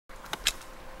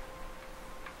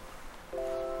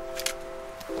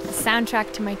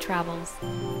soundtrack to my travels.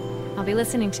 I'll be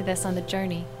listening to this on the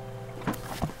journey.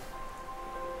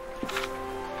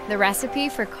 The recipe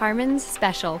for Carmen's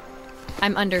special.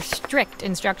 I'm under strict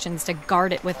instructions to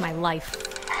guard it with my life.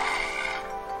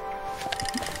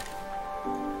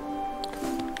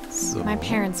 So. My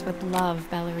parents would love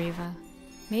Bellariva.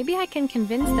 Maybe I can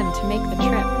convince them to make the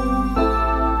trip.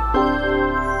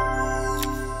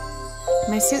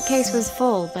 My suitcase was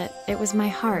full, but it was my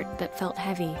heart that felt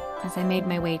heavy as I made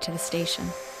my way to the station.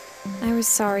 I was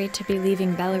sorry to be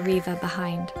leaving Bellariva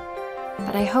behind,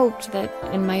 but I hoped that,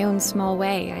 in my own small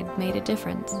way, I'd made a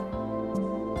difference.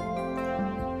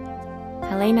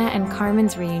 Helena and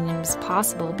Carmen's reunion was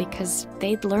possible because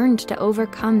they'd learned to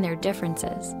overcome their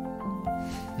differences.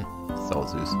 Sau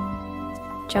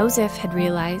süß. Joseph had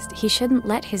realized he shouldn't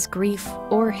let his grief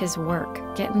or his work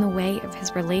get in the way of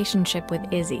his relationship with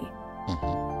Izzy.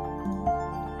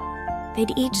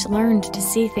 They'd each learned to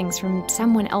see things from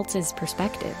someone else's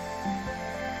perspective.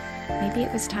 Maybe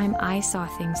it was time I saw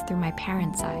things through my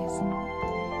parents' eyes.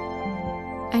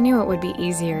 I knew it would be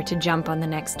easier to jump on the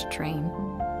next train,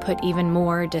 put even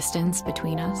more distance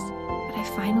between us, but I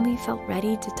finally felt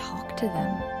ready to talk to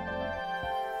them.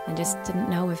 I just didn't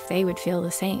know if they would feel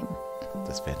the same.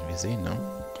 Das werden wir sehen, ne?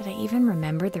 Did I even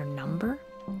remember their number?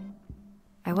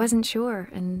 I wasn't sure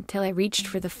until I reached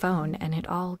for the phone and it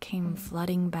all came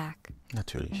flooding back.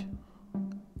 Natürlich.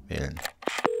 Wählen.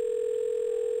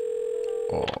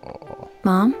 Oh.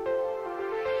 Mom?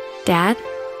 Dad?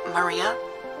 Maria?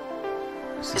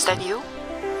 Is that you?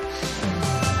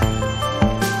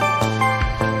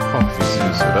 Oh, wie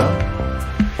süß, oder?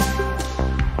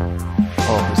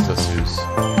 Oh, ist das süß.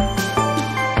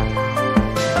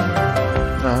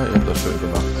 Na, ihr habt das schön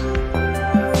gemacht.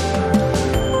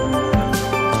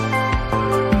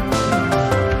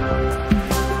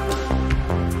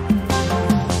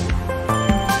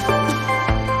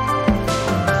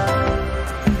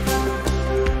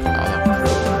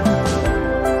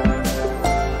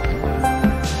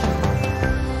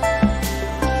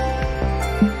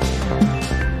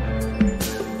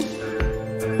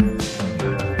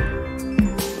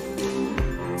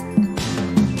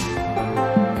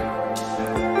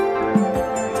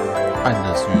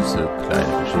 Eine süße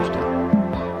kleine Geschichte.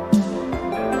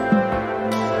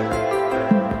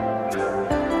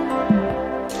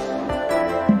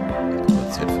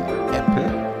 Produziert von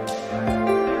Apple.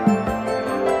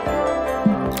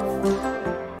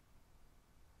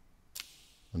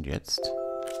 Und jetzt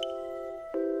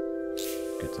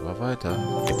geht's aber weiter.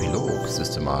 Epilog,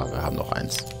 Systema. Wir haben noch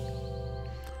eins.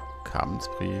 Carmens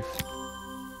Brief.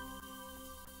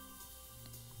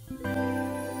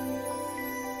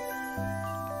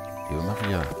 Liebe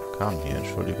Maria, Carmen hier,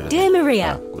 entschuldige. Dear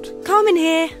Maria, gut. Carmen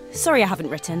here. Sorry I haven't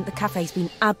written. The cafe's been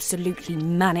absolutely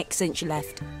manic since you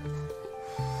left.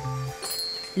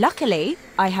 Luckily,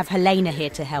 I have Helena here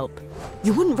to help.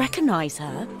 You wouldn't recognise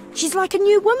her. She's like a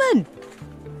new woman.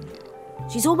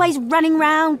 She's always running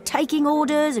round, taking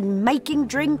orders and making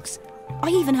drinks. I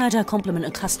even heard her compliment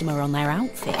a customer on their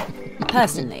outfit.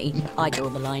 Personally, I draw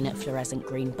the line at fluorescent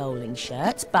green bowling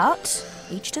shirts, but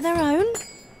each to their own.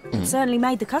 It certainly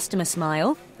made the customer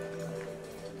smile.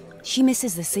 She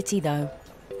misses the city, though.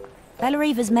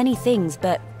 Bellariva's many things,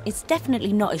 but it's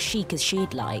definitely not as chic as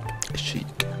she'd like. Chic.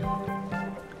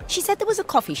 She said there was a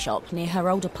coffee shop near her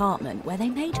old apartment where they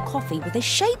made coffee with a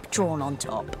shape drawn on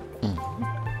top.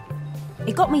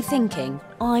 It got me thinking,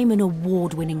 I'm an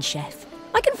award-winning chef.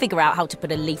 I can figure out how to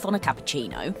put a leaf on a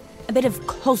cappuccino. A bit of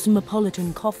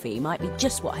cosmopolitan coffee might be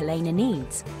just what Helena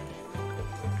needs.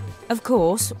 Of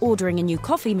course, ordering a new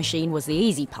coffee machine was the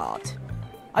easy part.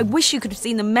 I wish you could have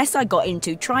seen the mess I got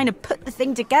into trying to put the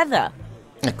thing together.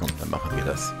 Na komm, dann machen wir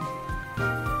das.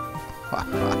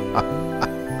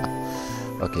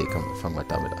 Okay, komm, wir fangen mal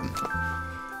damit an.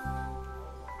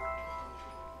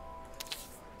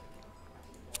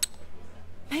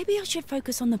 Maybe I should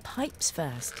focus on the pipes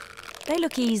first. They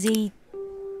look easy.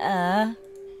 Ja,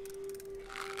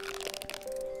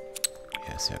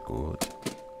 sehr gut.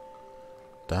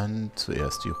 Dann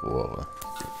zuerst die Rohre.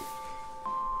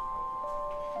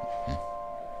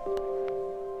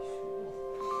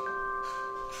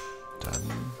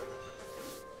 Dann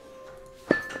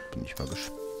bin ich mal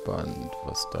gespannt,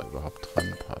 was da überhaupt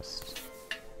dran passt.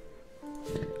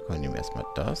 Wir nehmen erstmal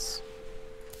das.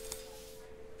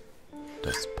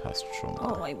 Das passt schon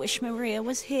mal. Oh, I wish Maria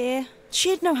was here.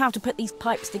 She'd know how to put these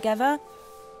pipes together.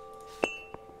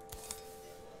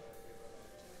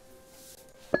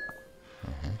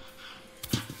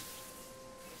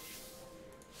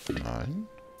 Nein.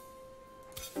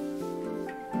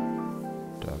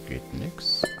 Da geht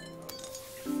nix.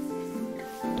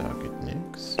 Da geht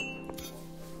nix.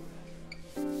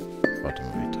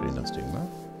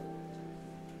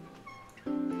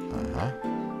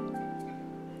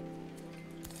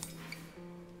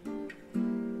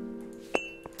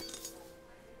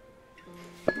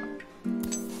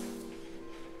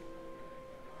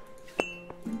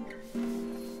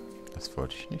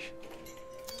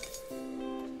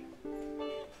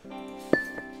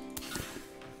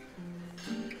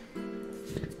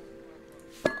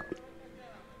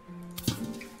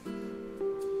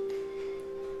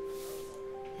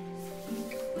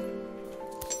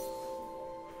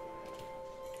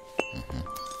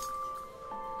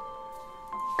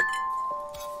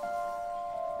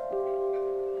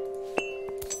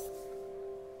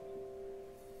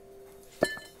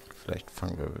 Vielleicht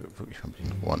fangen wir wirklich mal mit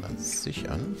den Rohren an sich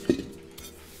an.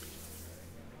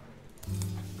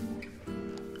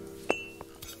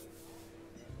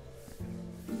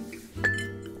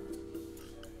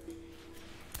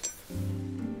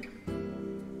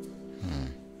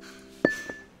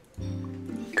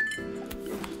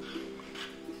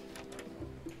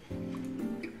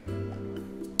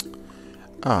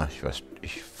 Ah,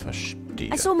 ich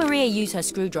verstehe. I saw Maria use her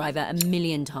screwdriver a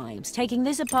million times. Taking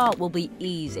this apart will be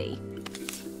easy.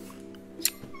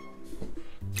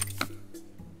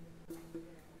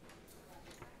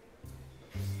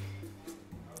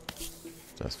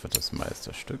 Das wird das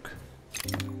Meisterstück.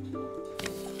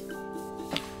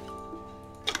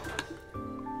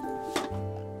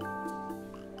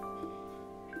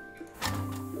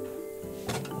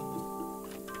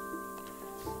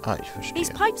 Ah, ich verstehe.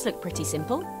 These pipes look pretty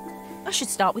simple. I should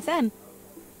start with them.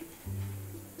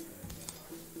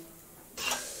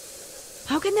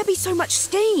 How can there be so much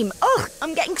steam? Ugh,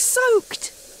 I'm getting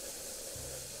soaked.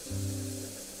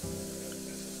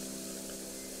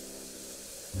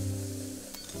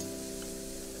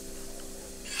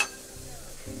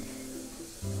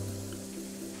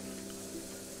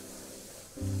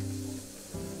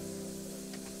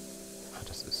 Ah,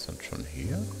 das ist dann schon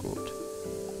hier. Gut.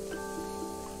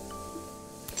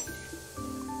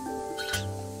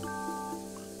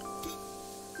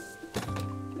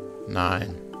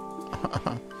 Nein.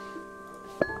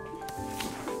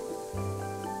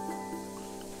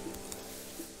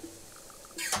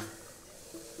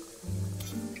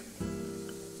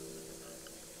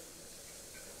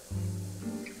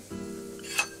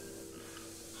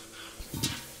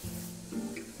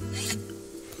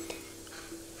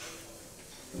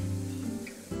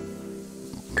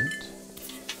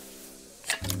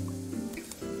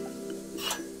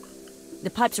 The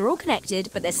pipes are all connected,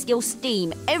 but there's still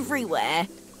steam everywhere.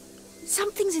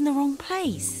 Something's in the wrong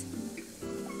place.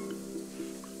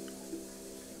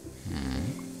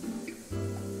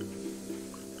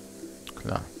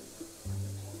 Klar.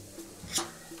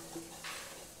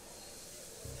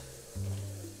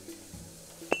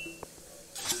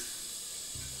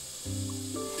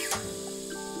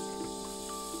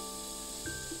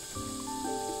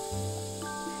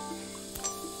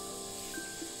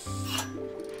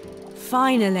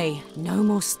 Finally, no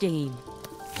more steam.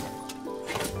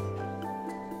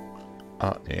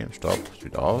 Ah, nee, stopp.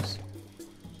 Wieder aus.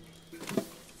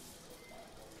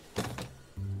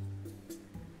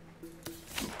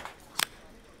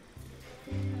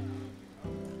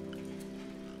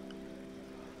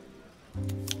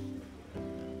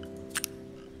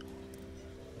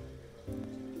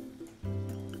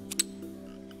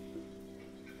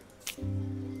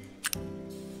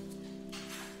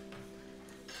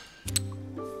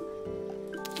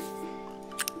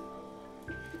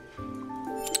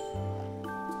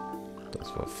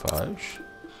 Das war falsch.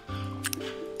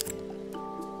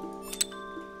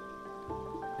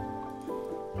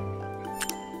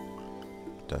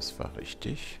 Das war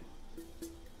richtig.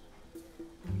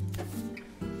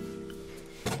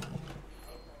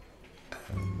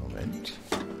 Moment.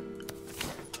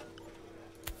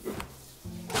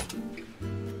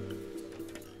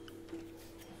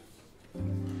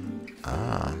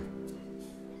 Ah.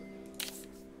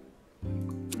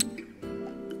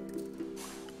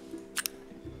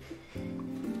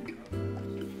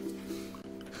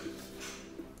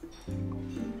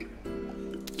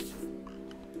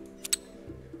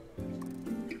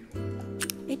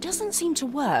 It doesn't seem to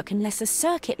work unless the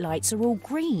circuit lights are all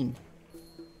green.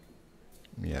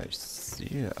 Ja, ich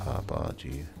sehe aber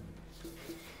die...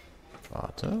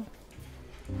 Warte.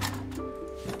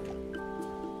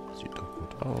 Sieht doch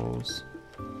gut aus.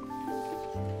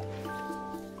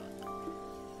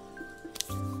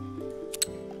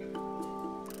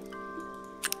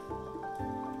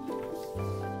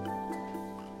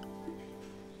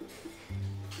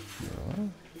 Ja.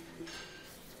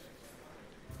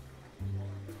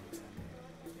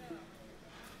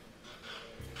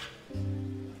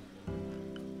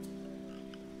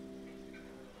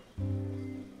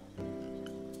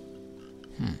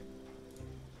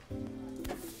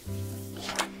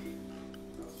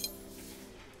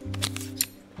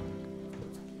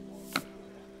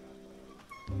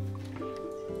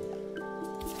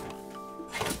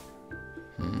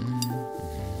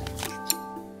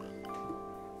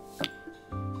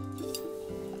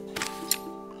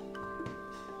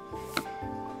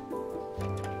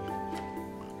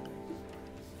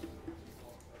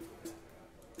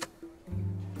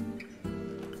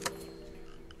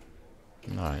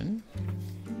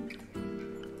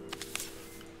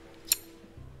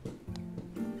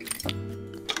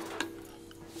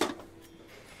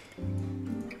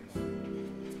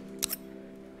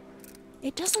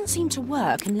 doesn't seem to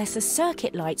work unless the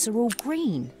circuit lights are all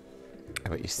green.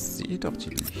 Aber ich sehe doch die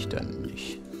Lichter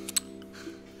nicht.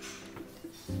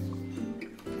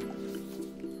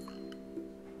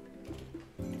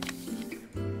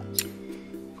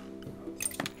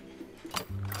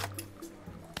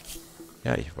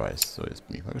 Ja, ich weiß. So, jetzt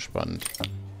bin ich mal gespannt.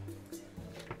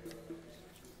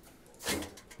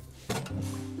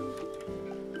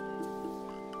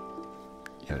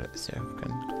 Ja, da ist ja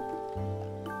kein...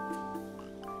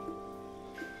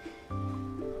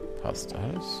 Passt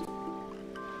alles.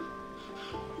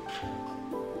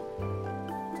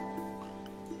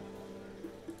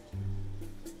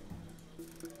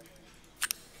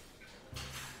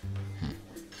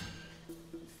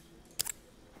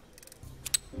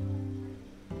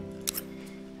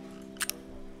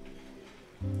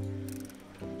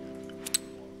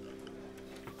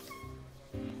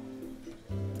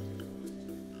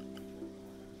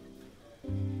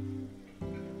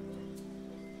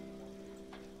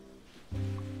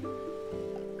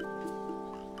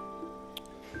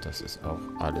 Das ist auch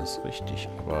alles richtig,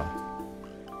 aber...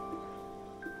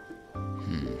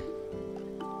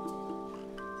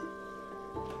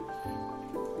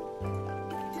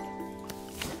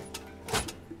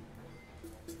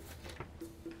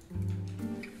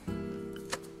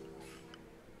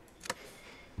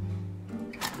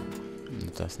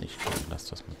 Das nicht. Lass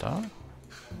das mal da.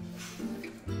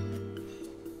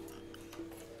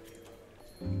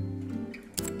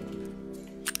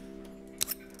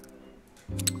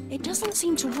 It doesn't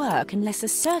seem to work unless the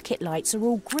circuit lights are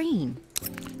all green.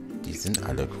 Die sind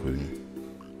alle grün.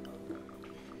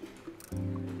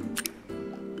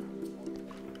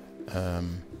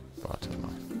 Warte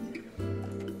mal.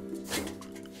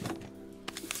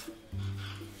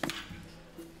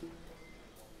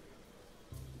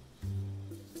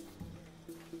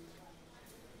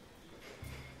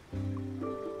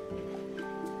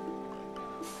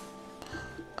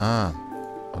 Ah,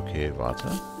 okay, warte.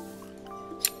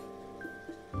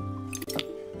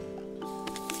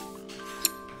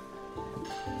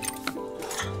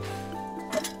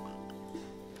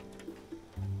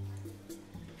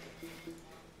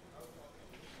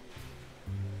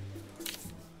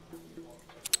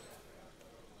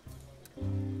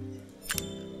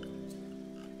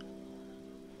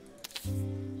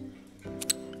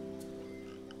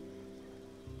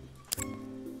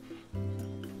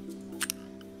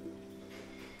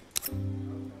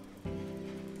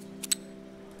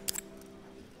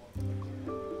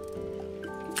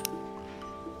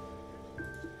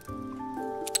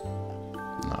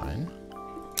 Nein.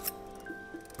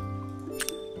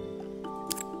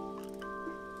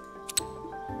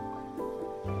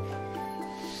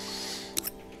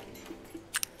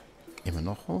 Immer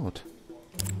noch rot.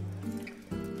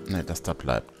 Ne, das da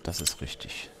bleibt. Das ist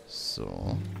richtig.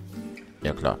 So.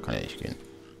 Ja klar, kann ja nicht gehen.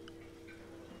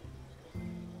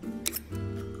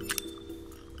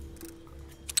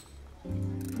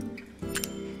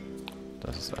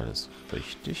 Das ist alles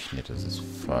richtig. Ne, das ist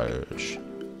falsch.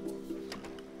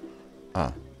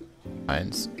 Ah.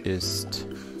 1 ist...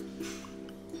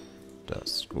 Das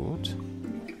ist gut.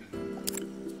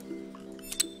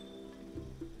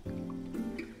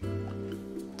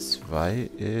 Zwei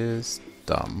ist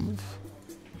Dampf.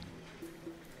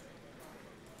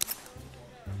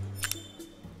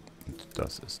 Und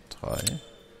das ist 3.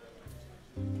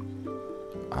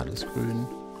 Alles grün.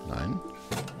 Nein.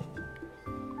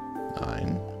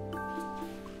 Nein.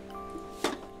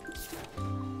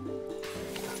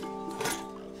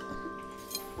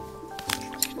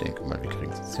 Ich denke mal, wir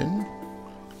kriegen es jetzt hin.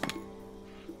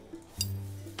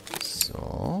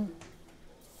 So.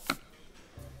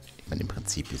 Ich meine, im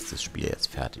Prinzip ist das Spiel jetzt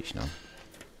fertig, ne?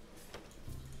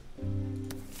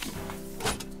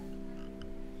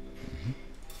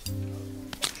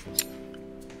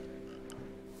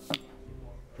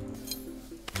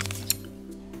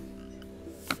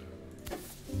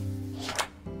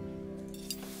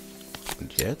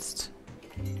 Und jetzt?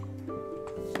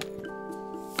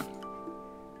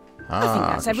 I think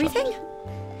that's geschafft. everything.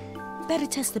 Better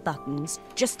test the buttons,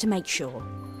 just to make sure.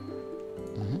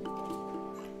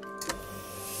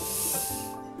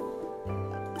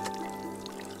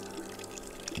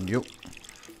 Jo.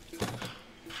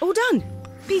 All done.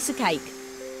 Piece of cake.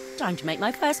 Time to make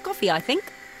my first coffee, I think.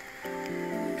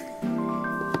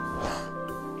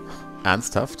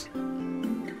 Ernsthaft?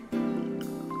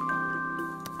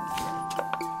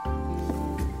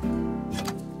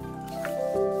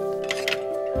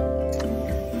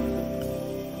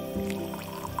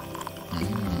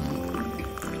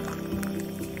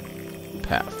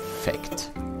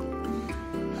 Perfekt.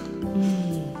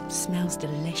 Smells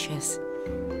delicious.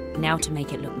 Now to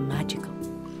make it look magical.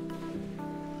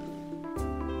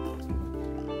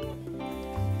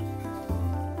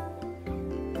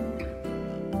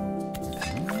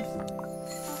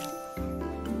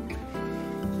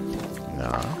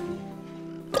 Ja.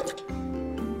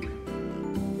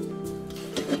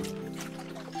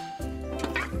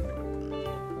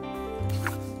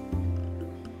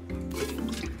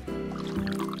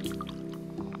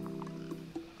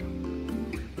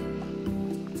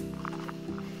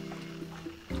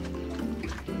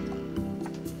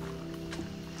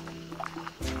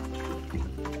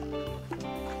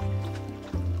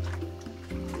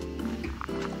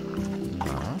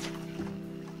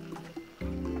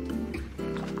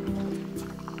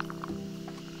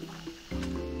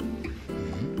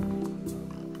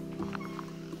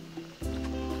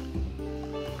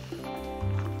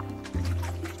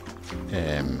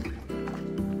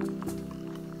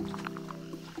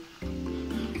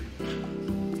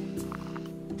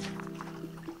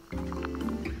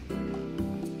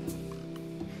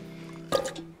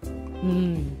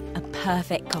 A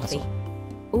perfect coffee.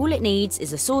 All it needs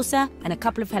is a saucer and a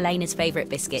couple of Helena's favourite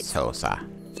biscuits. Sosa.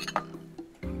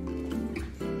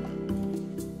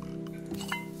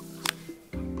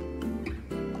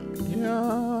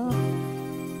 Ja.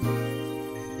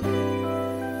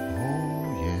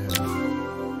 Oh yeah.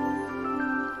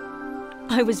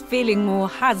 I was feeling more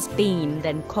has-been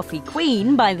than coffee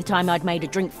queen by the time I'd made a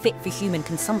drink fit for human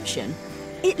consumption.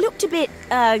 It looked a bit,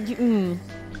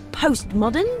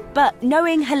 postmodern, but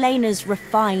knowing Helena's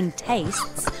refined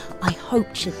tastes, I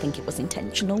hoped she'd think it was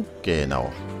intentional.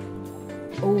 Genau.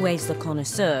 Always the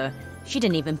connoisseur. She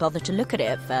didn't even bother to look at it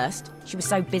at first. She was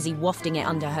so busy wafting it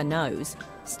under her nose.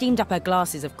 Steamed up her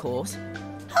glasses, of course.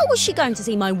 How was she going to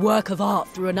see my work of art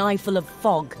through an eye full of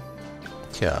fog?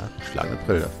 Tja, schlagende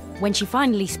Brille. When she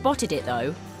finally spotted it,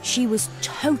 though, she was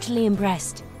totally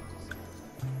impressed.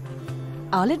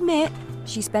 I'll admit,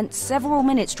 she spent several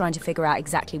minutes trying to figure out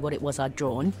exactly what it was I'd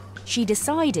drawn. She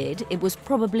decided it was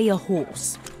probably a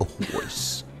horse. A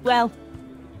horse. Well,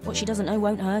 what she doesn't know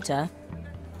won't hurt her.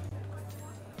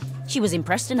 She was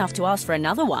impressed enough to ask for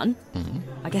another one.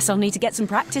 I guess I'll need to get some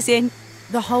practice in.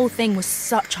 The whole thing was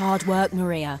such hard work,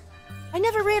 Maria. I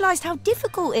never realised how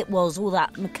difficult it was, all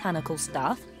that mechanical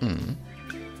stuff.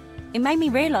 It made me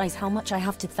realise how much I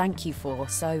have to thank you for,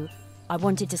 so I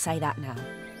wanted to say that now.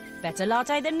 Better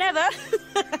latte than never.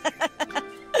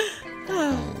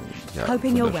 Ja,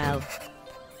 Hoping you're wunderschön. well.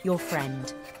 Your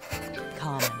friend,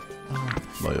 Carmen.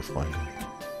 Neue Freunde.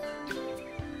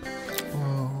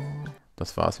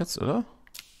 Das war's jetzt, oder?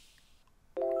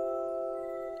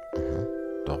 Aha.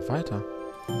 Doch weiter.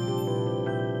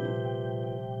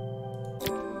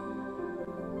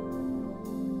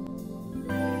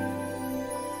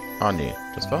 Ah, nee,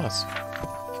 das war's.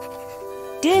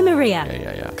 Dear Maria,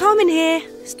 Ja. Carmen here.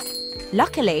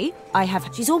 Luckily,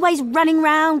 she's always running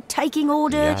around, taking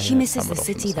orders. Ja, She ja, misses haben wir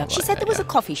the doch city, alles though. She dabei, said there was ja. a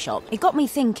coffee shop. It got me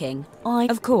thinking.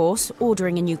 Of course,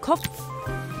 ordering a new coffee.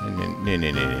 Nee,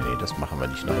 das machen wir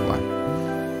nicht nochmal.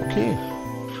 Okay,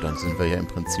 dann sind wir ja im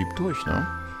Prinzip durch, ne?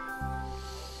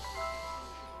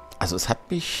 Also es hat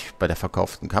mich, bei der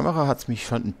verkauften Kamera hat es mich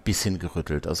schon ein bisschen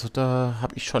gerüttelt. Also da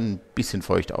habe ich schon ein bisschen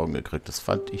feuchte Augen gekriegt. Das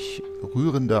fand ich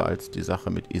rührender als die Sache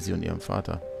mit Izzy und ihrem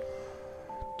Vater.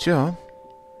 Tja.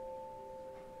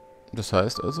 Das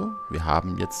heißt also, wir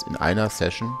haben jetzt in einer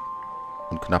Session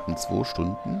und knappen 2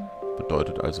 Stunden,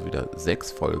 bedeutet also wieder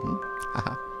 6 Folgen,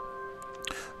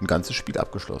 ein ganzes Spiel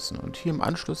abgeschlossen. Und hier im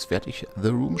Anschluss werde ich The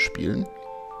Room spielen.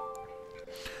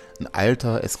 Ein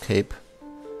alter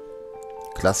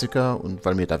Escape-Klassiker, und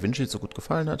weil mir Da Vinci so gut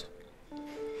gefallen hat,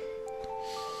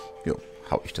 jo,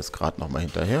 hau ich das gerade nochmal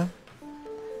hinterher.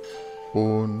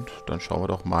 Und dann schauen wir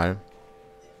doch mal,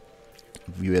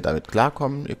 wie wir damit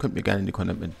klarkommen. Ihr könnt mir gerne in die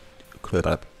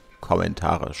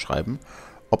Kommentare schreiben,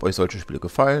 ob euch solche Spiele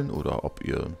gefallen oder ob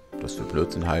ihr das für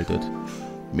Blödsinn haltet.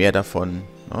 Mehr davon,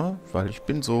 ja, weil ich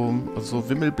bin so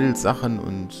Wimmelbild-Sachen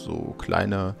und so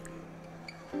kleine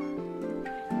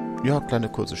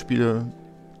kurze Spiele.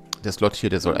 Der Slot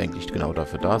hier, der soll eigentlich genau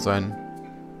dafür da sein.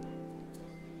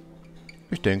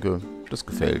 Ich denke, das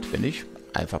gefällt. Wenn nicht,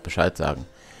 einfach Bescheid sagen.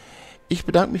 Ich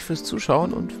bedanke mich fürs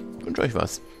Zuschauen und wünsche euch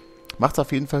was. Macht's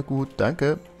auf jeden Fall gut.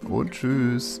 Danke und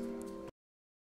tschüss.